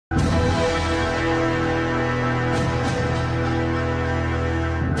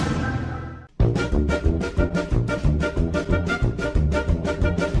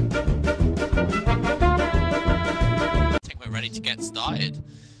get started.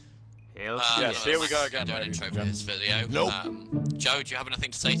 Yes, here we go again. Do an intro for this video. Nope. Joe, do you have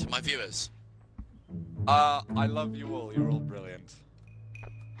anything to say to my viewers? I love you all. You're all brilliant.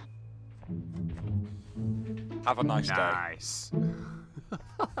 Have a nice day. Nice.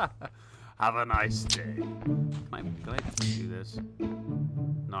 Have a nice day. Can I do this?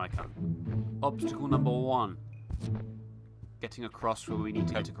 No, I can't. Obstacle number 1. Getting across where we need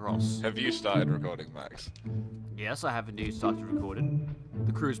to get across. Have you started recording, Max? Yes, I have indeed started recording.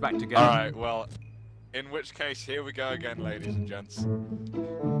 The crew's back together. Alright, well, in which case, here we go again, ladies and gents.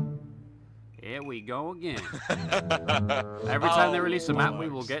 Here we go again. Every time they release a map, we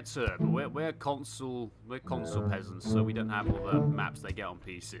will get to. But we're console peasants, so we don't have all the maps they get on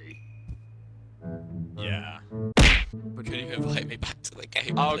PC. Yeah. But can you invite me back to the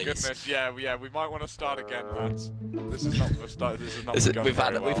game, Oh please? goodness, yeah, we might want to start again, lads. This is not the start. This is not. We've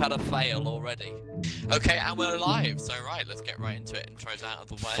had a fail already. Okay, and we're live. So right, let's get right into it. Intros out of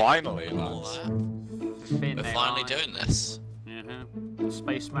the way. Finally, All lads. that. We're finally doing this. The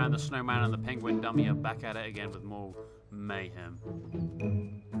spaceman, the snowman, and the penguin dummy are back at it again with more mayhem.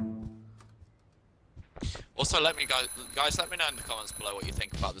 Also, guys, let me know in the comments below what you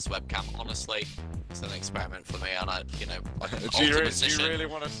think about this webcam. Honestly, it's an experiment for me, and I can Do you position, really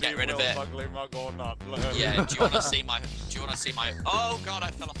want to see get rid of it. Ugly Mug or not? Yeah. Do you want to see my? Oh God, I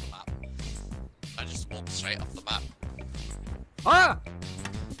fell off the map. I just walked straight off the map. Ah!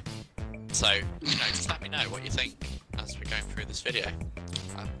 So just let me know what you think as we're going through this video.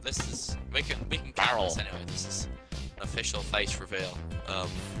 This is we can count this anyway. This is an official face reveal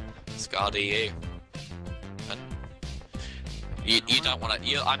of Scarred EU. And you don't want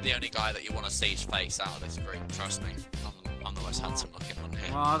to. I'm the only guy that you want to see his face out of this group. Trust me, I'm the most handsome looking one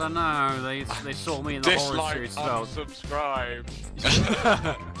here. Well, I don't know. They saw me in the horror series. Dislike, unsubscribe.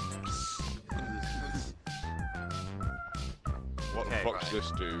 What the fuck does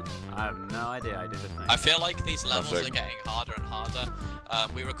this do? I have no idea. I did a thing. I feel like these levels are getting harder and harder.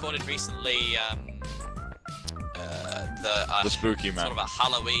 We recorded recently the spooky map. Sort of a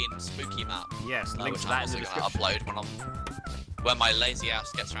Halloween spooky map. Yes, link which to I'm that in also the going to description. upload when my lazy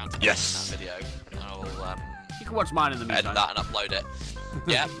ass gets around to editing that video. I'll You can watch mine in the edit meantime. that and upload it.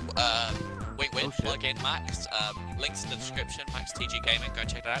 Yeah. Wink wink. Plug in Max. Links in the description. Max TG Gaming. Go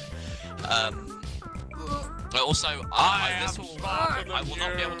check it out. But also, I will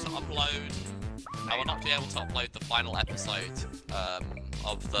not be able to upload. I will not be able to upload the final episode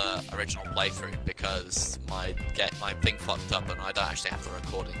of the original playthrough because my thing fucked up and I don't actually have the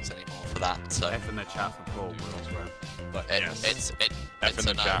recordings anymore for that. So F in the chat for Paul, but F it's in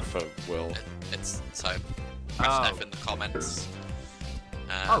the a no. chat for Will. It's so press F in the comments.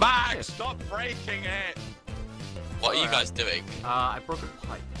 Max, shit. stop breaking it! What are you guys doing? I broke a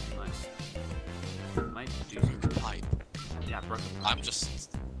pipe. Nice. Might do Broke a pipe. Yeah, I broke a pipe. I'm just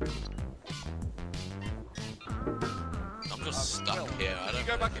stuck here. I Can don't you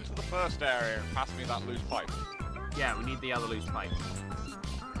go back into the first area and pass me that loose pipe? Yeah, we need the other loose pipe.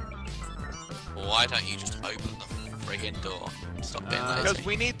 Why don't you just open the friggin' door? Stop being lazy. Because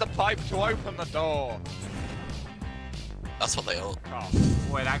we need the pipe to open the door. That's what they all. Oh.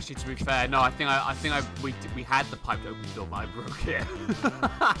 Wait, actually, to be fair, no. I think we had the pipe to open the door, but I broke it.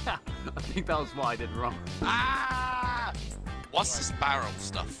 I think that was what I did wrong. Ah! What's this barrel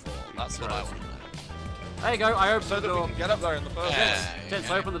stuff for? That's what I want to know. There you go. I opened So the that we door. can get up there in the first place.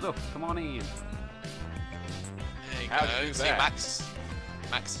 Gents, open the door. Come on in. There you How go. do you do See, that?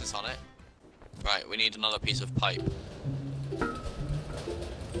 Max is on it. Right, we need another piece of pipe.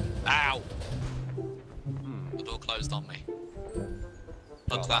 Ow! The door closed on me.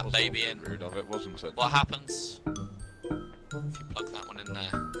 Plug that was baby in. Rude of it, wasn't it? What happens if you plug that one in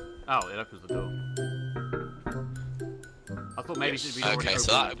there? Oh, it opens the door. I thought maybe since we'd already Okay, opened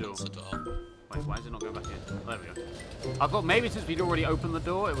so that the opens door. the door. Wait, why is it not going back in? Oh, there we go. I thought maybe since we'd already opened the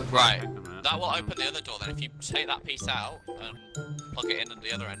door, it would. Right, Hang on a minute. that will open the other door then. If you take that piece out and plug it in at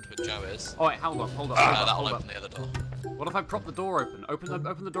the other end where Joe is, Oh wait, hold on. that'll Hold open the other door. What if I prop the door open?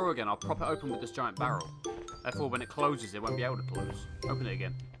 Open the door again. I'll prop it open with this giant barrel. Therefore, when it closes, it won't be able to close. Open it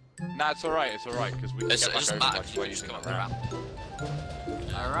again. Nah, it's alright, because we can It get back doesn't over matter by because you can just come up the ramp.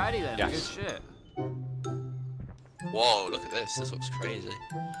 Alrighty then. Yes. Good shit. Whoa, look at this. This looks crazy.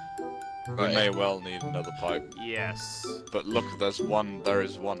 We may well need another pipe. Yes. But look, there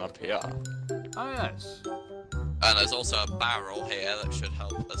is one up here. Oh yes. And there's also a barrel here that should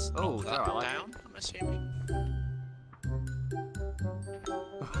help us Oh, knock there, that I like down, I'm assuming.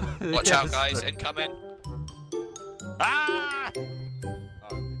 Watch out, guys, incoming. Ah! Oh,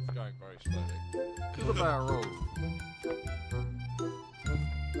 it's going very slowly. To the barrel.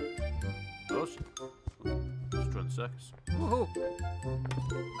 Oh shit. Just trying to the circus. Woohoo!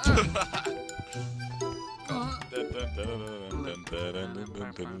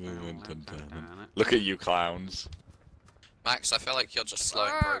 Look at you clowns. Max, I feel like you're just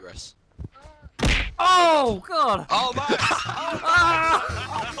slowing progress. Oh God! Oh, Max!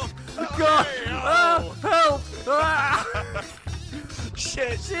 God! Help! Ah!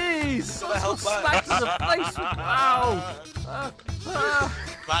 Shit! Jeez! Gotta help Smacked in the face! Ow!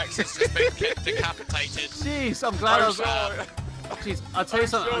 Max has just been decapitated. Jeez, I'm glad I was. Jeez, I'll tell you I'm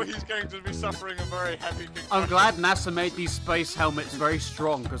sure something. he's going to be suffering a very heavy concussion. I'm glad NASA made these space helmets very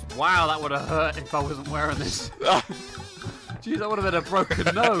strong, because wow, that would have hurt if I wasn't wearing this. Jeez, that would have been a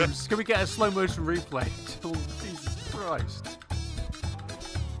broken nose. Can we get a slow motion replay? Oh, Jesus Christ.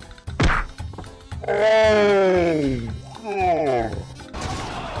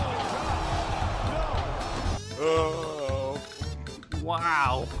 Oh.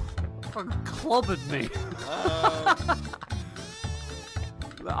 Wow. Fucking clobbered me.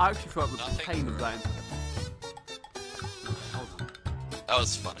 I actually felt the pain of that. That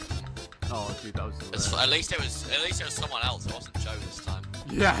was funny. Oh, dude, that was. At least it was someone else. It wasn't Joe this time.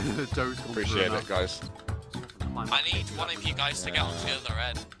 Yeah, Joe's gone Appreciate through it, guys. I need one of you guys to get onto the other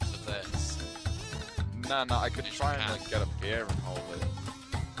end of this. No, I could try and like get up here and hold it.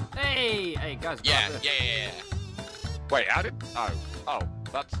 Hey, guys. Yeah. Wait, how did? Oh,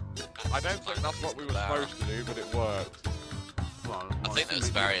 that's. I don't think that's what we were supposed to do, but it worked. I think there's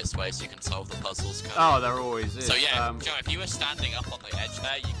various ways you can solve the puzzles. Oh, there always is. So yeah, Joe, if you were standing up on the edge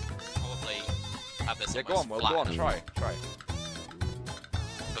there, you could probably have this. Yeah, go on, Will. Go on, try.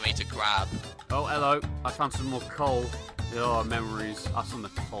 For me to grab. Oh, hello. I found some more coal. Oh, memories. Us on the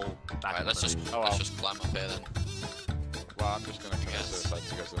coal. Alright, let's just climb up here then. Well, I'm just gonna commit suicide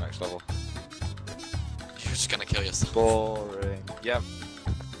to go to the next level. You're just gonna kill yourself. Boring. Yep.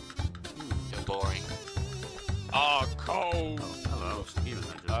 You're boring. Oh, coal. Oh,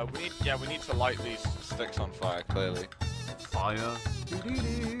 hello. We need to light these sticks on fire. Clearly. Fire.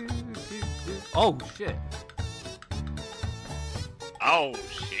 Oh shit. Oh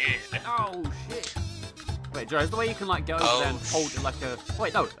shit. Oh shit. Wait, Joe, is the way you can like go over there and hold it like a?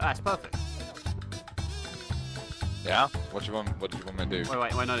 Wait, no, that's perfect. Yeah. What do you want me to do?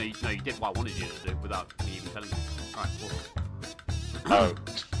 Wait, no, you did what I wanted you to do without me even telling you. All right,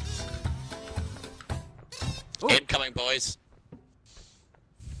 Oh. Ooh. Incoming, boys.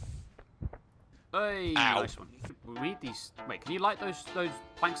 Hey, Ow. nice one. We need these. Wait, can you light those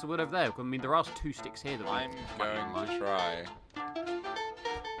planks of wood over there? I mean, there are 2 sticks here that I'm going to try.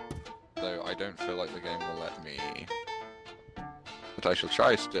 Though I don't feel like the game will let me. But I shall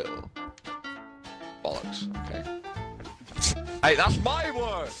try still. Bollocks. Okay. Hey, that's my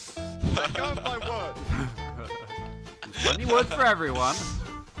word! Let go of my word! Only word for everyone.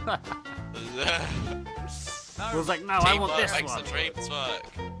 Will's like, no, I want this makes one. the dreams work.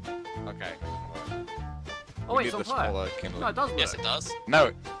 Okay. Oh wait, it's on fire. No, it does work. Yes, it does.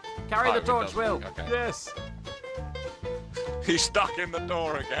 No! Carry the it torch, does Will. work, okay. Yes. He's stuck in the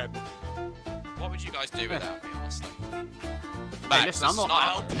door again. What would you guys do without me, honestly? Hey, Max, listen, I'm that's not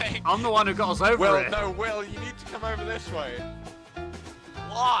helping. I'm the one who got us over Will, it. no, Will, you need to come over this way.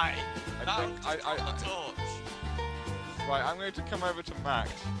 Why? I No, think just hold the torch. Right, I'm going to come over to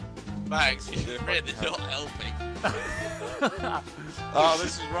Max. Max, you're really not helping. Oh,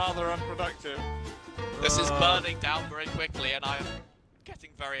 this is rather unproductive. This is burning down very quickly, and I'm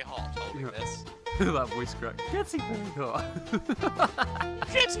getting very hot holding this. That voice crack. Getting very hot.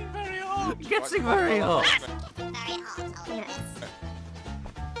 Getting very hot. Getting very hot.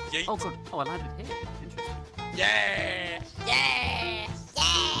 Yeet. Oh, good. Oh, I landed here. Interesting. Yeah.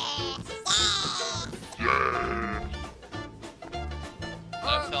 I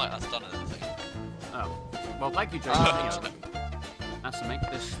don't feel like that's done anything. Oh. Well, thank you, Joe. That's to make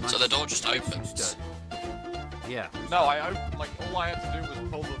this nice. So the door just opens. Sturdy. Yeah. No, all I had to do was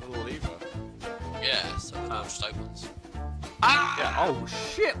pull the little lever. Yeah, so the door just opens. Yeah. Oh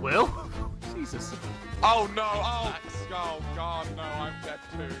shit, Will. Jesus. Oh no! Oh god, no! I'm dead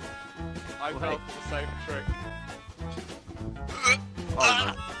too. I fell for the same trick. Oh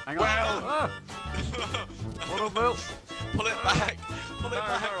no. Hang on. Well. What up, Will? Pull it back. Pull it No,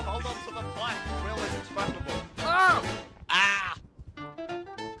 back. hold on to the plank. Will is expendable. Oh! Ah!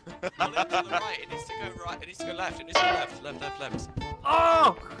 Pull it to the right. It needs to go right. It needs to go left. It needs to go left. Left.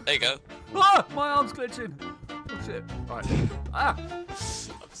 Oh! There you go. Ah! My arm's glitching. Oh shit. Right. Ah! I'm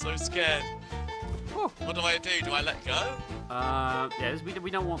so scared. Oh. What do I do? Do I let go? Yeah,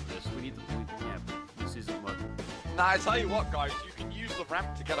 we don't want this. We need the. Yeah, this isn't working. Nah, I tell you what, guys, you can use the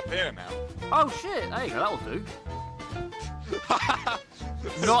ramp to get up here now. Oh shit! There you go. That'll do.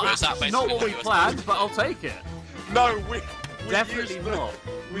 Is that basically Not what what we you were planned, supposed but to I'll take it. No, we Definitely used not.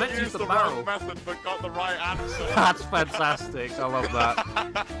 We Let's use used the the barrel. wrong method, but got the right answer. That's fantastic. I love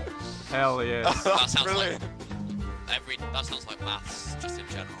that. Hell yes. That sounds Brilliant. like that sounds like maths, just in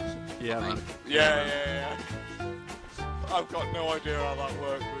general. Yeah, man. Yeah. I've got no idea how that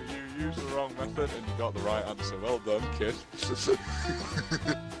works, but you used the wrong method and you got the right answer. Well done, kid.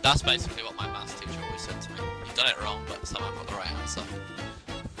 That's basically what my maths teacher always said to me. You've done it wrong, but somehow got the right answer.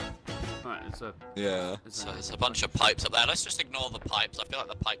 Right, so Yeah. So there's a bunch of pipes up there. Let's just ignore the pipes. I feel like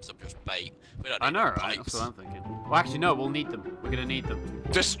the pipes are just bait. We don't need I know, the right? pipes. That's what I'm thinking. Well, actually, no. We'll need them. We're gonna need them.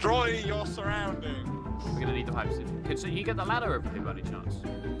 Destroy your surroundings. We're gonna need the pipes. Can you get the ladder over here by any chance?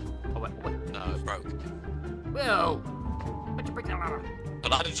 Oh wait. No, it broke. Whoa! Why'd you break that ladder? The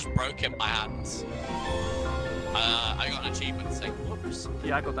ladder just broke in my hands. I got an achievement saying, whoops.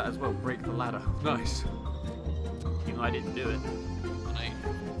 Yeah, I got that as well. Break the ladder. Nice. Even though I didn't do it.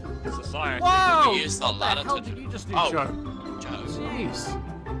 Society. Whoa! We use the What ladder the hell to did you just do, Oh. Joe? Joe. Jeez.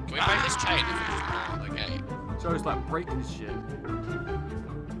 Can we break this chain if we just go out the gate? Joe's like breaking shit.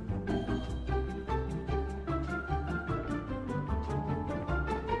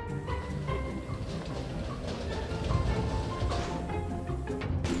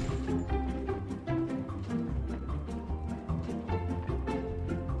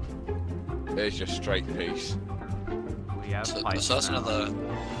 There's your straight piece. We have So pipes that's now. another,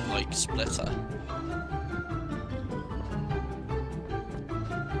 like, splitter.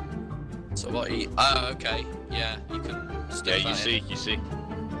 So what are you... Oh, okay. Yeah, you can stick that in. You see.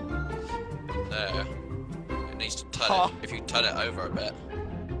 There. It needs to turn Ha. it, if you turn it over a bit.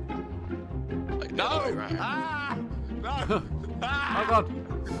 Like the other way No! around. Ah! No! Oh Ah! god.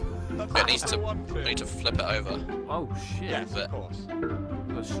 That's It needs what to, I wanted. we need to flip it over. Oh shit. Yes, But- of course.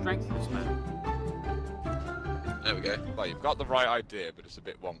 The strength of this man. There we go. Well, you've got the right idea, but it's a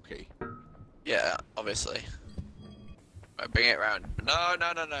bit wonky. Yeah, obviously. Right, bring it round. No, you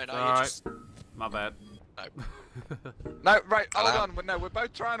Alright. just... My bad. No. No, right, hold Allow- on. No, we're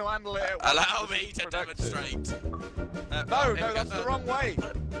both trying to handle it. at once. Allow This me is to productive. demonstrate. No, here we that's go. the wrong way.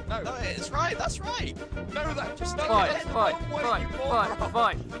 No, No, it's right, that's right. no, that just no, Fight, that's the fight, wrong way, fight, you fight, moron.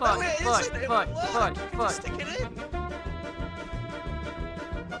 fight, No, fight, it fight, isn't. It fight, will work. fight, Just fight. stick it in.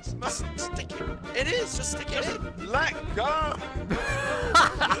 That's not- Just stick it. It is. Just stick it in. Let go.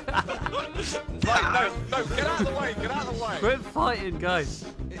 Right, no, get out of the way. Get out of the way. Quit fighting, guys.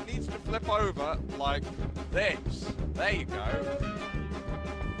 It needs to flip over like this. There you go.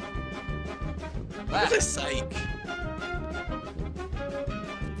 For goodness sake.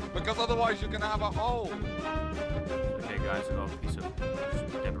 Because otherwise you're gonna have a hole. Okay, guys, I got a piece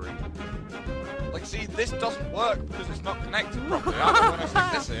of debris. Like, see, this doesn't work because it's not connected properly. I know when I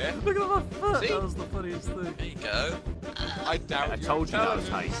stick this here. Look at my foot. See? That was the funniest thing. There you go. I doubt I your told you that was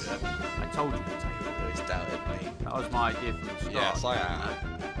how you intelligence. did it. I told you that's how you did Always doubted me. it. That was my idea from the start. Yes, I am.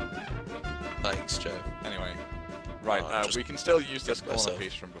 Thanks, Joe. Anyway, right, Oh, just we can still use this get corner myself.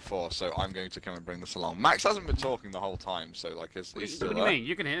 piece from before, so I'm going to come and bring this along. Max hasn't been talking the whole time, so like, he's still What do you there. mean?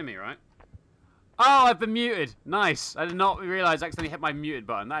 You can hear me, right? Oh, I've been muted. Nice. I did not realise I accidentally hit my muted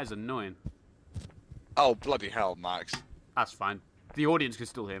button. That is annoying. Oh, bloody hell, Max. That's fine. The audience can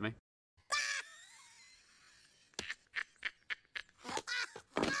still hear me.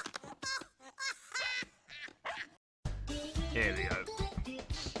 Here we go.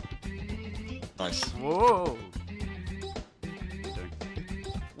 Nice. Whoa.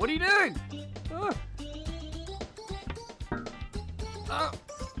 What are you doing? Ah. Ah.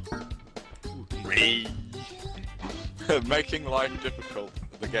 Ooh, Jesus. Making life difficult,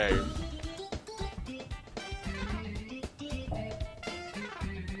 the game.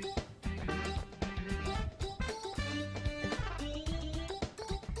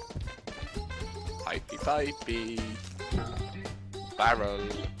 Pipey pipey. Barrel.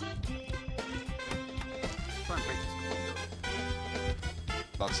 Try and break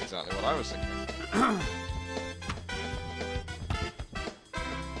this That's exactly what I was thinking.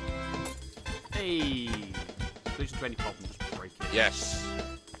 Hey. Solution to any problem, just break it. Yes.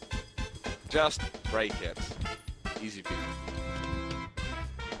 Just break it. Easy peasy.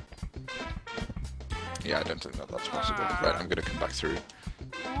 Yeah, I don't think that that's possible. Right, I'm gonna come back through.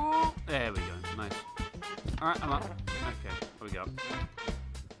 Ooh, there we go. Nice. Alright, I'm up. Okay, here we go.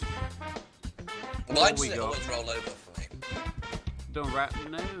 Why What does we it got? always roll over for me? Don't rat.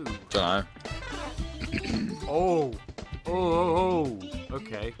 No. Dunno. Oh. Oh.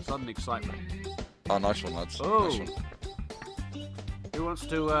 Okay. Sudden excitement. Oh, nice one, lads. Oh. Nice one. Who wants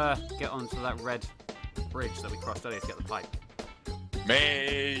to get onto that red bridge that we crossed earlier to get the pipe?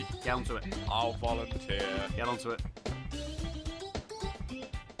 Me! Get onto it. I'll volunteer. Get onto it.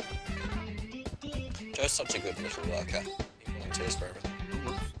 Joe, Joe's such a good little worker. He volunteers for everything.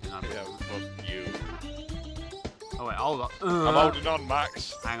 Whoops. No. Yeah, well, you. Oh wait, hold on. I'm holding on,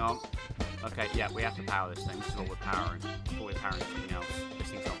 Max. Hang on. Okay, yeah, we have to power this thing. This is what we're powering. Before we're powering something else. This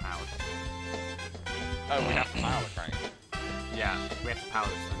thing's not powered. Oh, we have to power the crank. Yeah, we have to power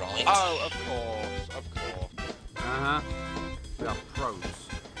this thing. Right. Oh, of course. Uh-huh. We are pros.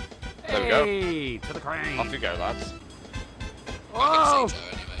 There we go. Hey, to the crane. Off you go, lads. Whoa! I can see Joe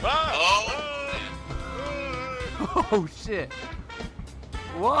anyway. Ah! Oh! Oh, shit.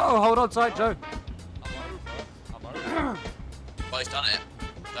 Whoa, hold on tight, Joe. I'm over. Well, he's done it.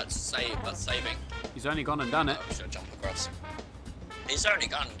 That's saving. He's only gone and done it. Oh, we should jump across. He's only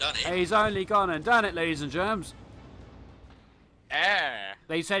gone and done it. He's only gone and done it, ladies and germs. Eh.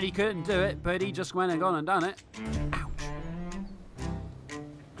 They said he couldn't do it, but he just went and gone and done it. Ouch.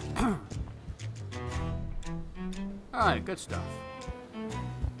 Alright, good stuff.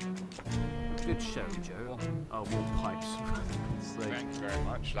 Good show, Joe. Oh, more pipes. Thank you very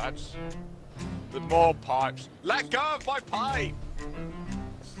much, lads. With more pipes. Let go of my pipe!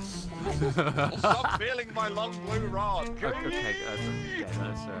 Stop feeling my long blue rod. Okay, yeah,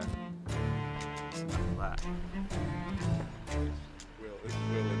 that's enough of that. Will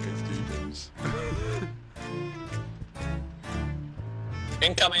against demons.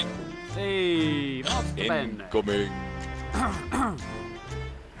 Incoming. Hey, Monster Ben. Incoming.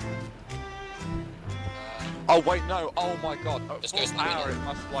 Oh wait, no. Oh my god. This Full goes in the power, middle. it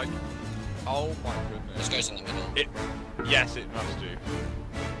must like. Oh my This goodness. goes in the middle. Yes, it must do.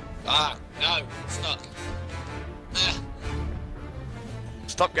 Ah, no, stuck. Ah.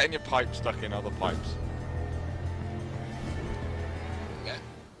 Stop getting your pipe stuck in other pipes. Okay.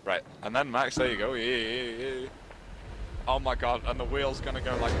 Right, and then Max, there you go. Yeah. Oh my god, and the wheel's gonna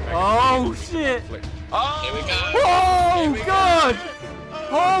go like a mega Oh shit! flick. Oh! Here we go. Oh god!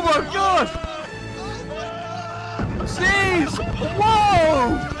 Oh my god! Jeez!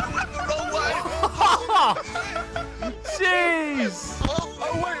 Whoa! Jeez! Oh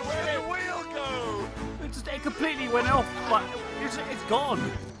wait, where did the wheel go? It completely went off. Like, it's gone.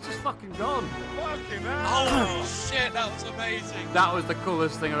 It's just fucking gone. Fucking hell! Oh shit, that was amazing. That was the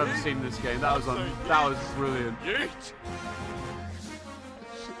coolest thing I've ever seen in this game. That was brilliant. Yeet!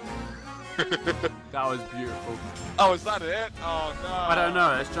 That was beautiful. Oh, is that it? Oh no! I don't know.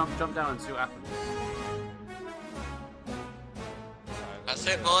 Let's jump down and see what happens. That's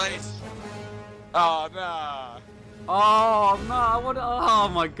it, boys. Oh no! Oh no! Oh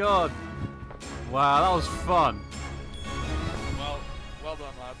my god! Wow, that was fun. Well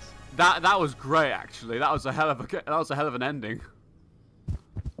done, lads. That was great actually. That was a hell of an ending.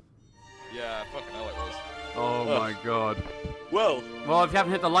 Yeah, fucking hell it was. Oh my god. Well, Well, if you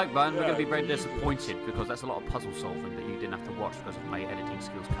haven't hit the like button, we're Yeah. going to be very disappointed because that's a lot of puzzle solving that you didn't have to watch because of my editing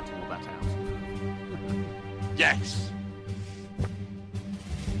skills cutting all that out. yes!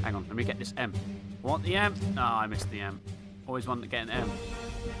 Hang on, let me get this M. Want the M? No, I missed the M. Always wanted to get an M.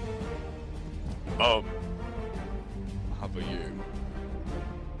 How about you?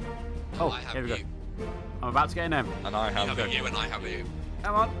 Oh, I have here we go. you. I'm about to get an M. And I You have have you and I have you.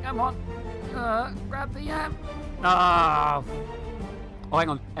 Come on. Grab the M. Oh. Oh, hang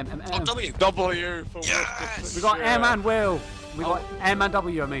on. M. Oh, W. W for Yes! Worcestershire. We got M and Will. We got M and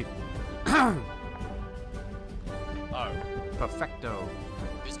W, I mean. Oh. Perfecto.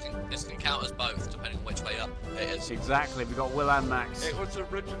 This can count as both, depending on which way up it is. Exactly, we got Will and Max. It was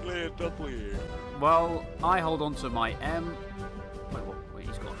originally a W. Well, I hold on to my M. Wait, what? Wait,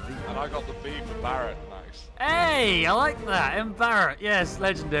 he's got V. And I got the B for Barrett, Max. Hey, I like that. M. Barrett. Yes,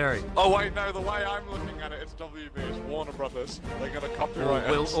 legendary. Oh wait, no, the way I'm looking at it, it's WB, it's Warner Brothers. They're gonna copyright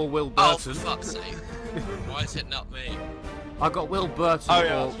us. Or Will Oh, for Burton. fuck's sake. Why is it not me? I got Will Burton Oh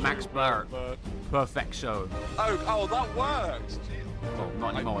yeah, or that's Max true. Barrett. But- Perfect show. Oh, that works! Jeez. Well,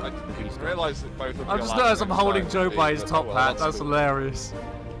 not anymore. I the V's didn't gone. realise that both of I your just lads noticed I'm were holding inside Joe the by B, his but top well, hat. That's cool. hilarious.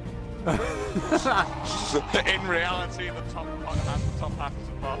 In reality, the top hat is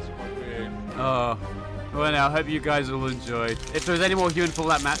a part of my being. Oh. Well, now, I hope you guys all enjoyed. If there's any more human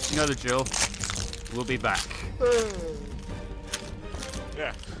fallout match, you know the drill. We'll be back.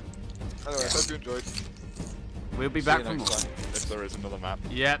 Yeah. Anyway, hope you enjoyed. We'll be See back you for more. next time, if there is another map.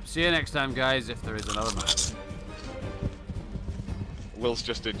 Yep, see you next time, guys, if there is another match. Will's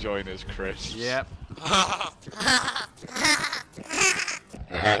just enjoying his crisps. Yep.